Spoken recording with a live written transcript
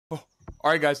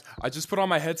Alright guys, I just put on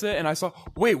my headset and I saw,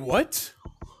 wait, what?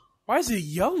 Why is it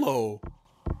yellow?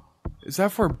 Is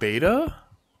that for beta?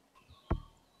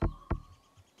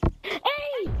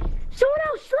 Hey! Someone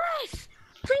else, Flash!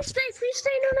 Please stay,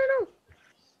 no.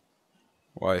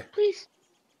 Why? Please.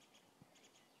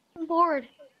 I'm bored.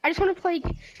 I just want to play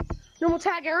normal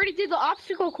tag. I already did the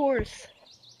obstacle course.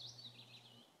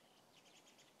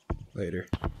 Later.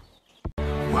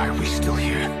 Why are we still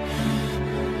here?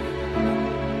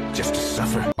 Just to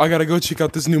suffer? I gotta go check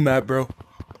out this new map, bro.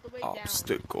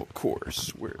 Obstacle course.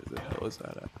 Where the hell is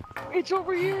that at? It's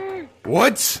over here.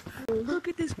 What? Look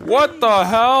at this. What the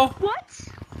hell? What?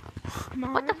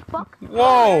 What the fuck?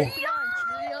 Whoa.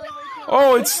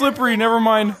 Oh, it's slippery. Never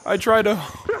mind. I tried to...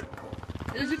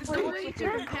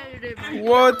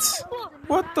 What?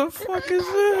 What the fuck is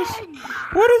this?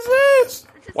 What is this?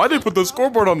 Why'd they put the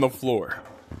scoreboard on the floor?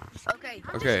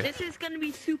 Okay. This is gonna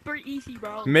be super easy,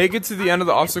 bro. Make it to the end of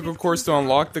the obstacle course to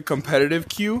unlock the competitive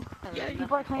queue. Yeah,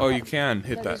 Oh, you can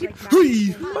hit that.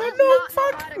 Oh, no,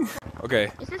 fuck.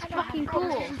 Okay. This is fucking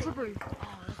cool.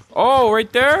 Oh,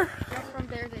 right there? From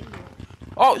there to here.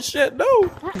 Oh, shit, no.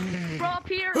 Bro, up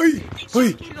here.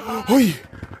 Hey.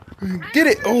 Get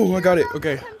it. Oh, I got it.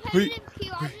 Okay. I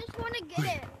just want to get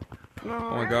it. Oh,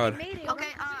 my God. Okay,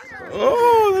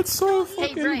 Oh, that's so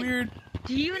fucking Brett. weird.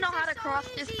 do you know how to cross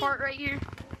this part right here?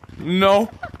 No.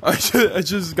 I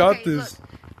just got Okay, this.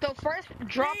 So first,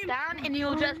 drop down and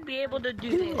you'll just be able to do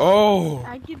this. Oh.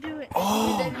 I can do it.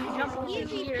 Oh. Then you jump over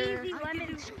Easy here. peasy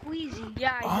lemon squeezy.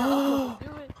 Yeah, I Oh.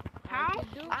 know. How?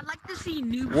 I'd like to see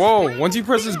new. Whoa, once you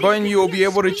press this button, you will be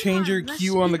able to change your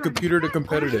queue on the computer to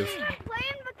competitive. Playing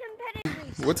the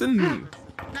competitive. What's in...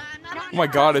 Oh my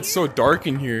God, it's so dark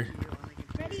in here.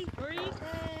 Ready? 3,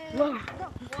 2, 1,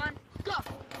 go.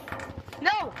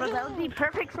 No, But that would be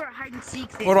perfect for a hide and seek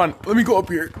thing. Hold on, let me go up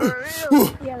here.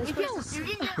 Yeah, let's go.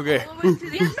 Okay.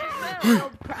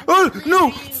 Oh,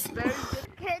 no! Kids.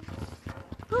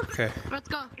 Okay. Let's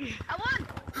go. I won.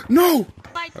 No!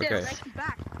 Right there. Okay. Right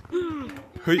back.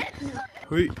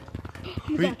 Wait.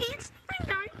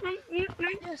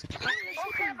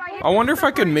 I wonder if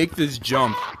I could make this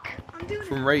jump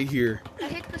from right here. I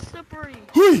hit the slippery.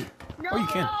 Oh, No. you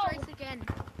can. Trace again.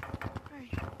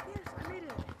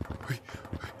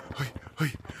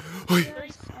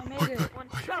 I made it.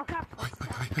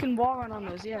 You can wall run on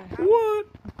those, yeah. What?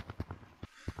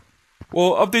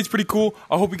 Well, update's pretty cool.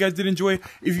 I hope you guys did enjoy.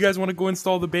 If you guys want to go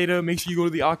install the beta, make sure you go to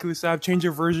the Oculus app, change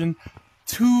your version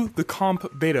to the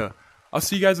comp beta. I'll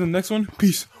see you guys in the next one.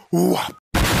 Peace. Whoop.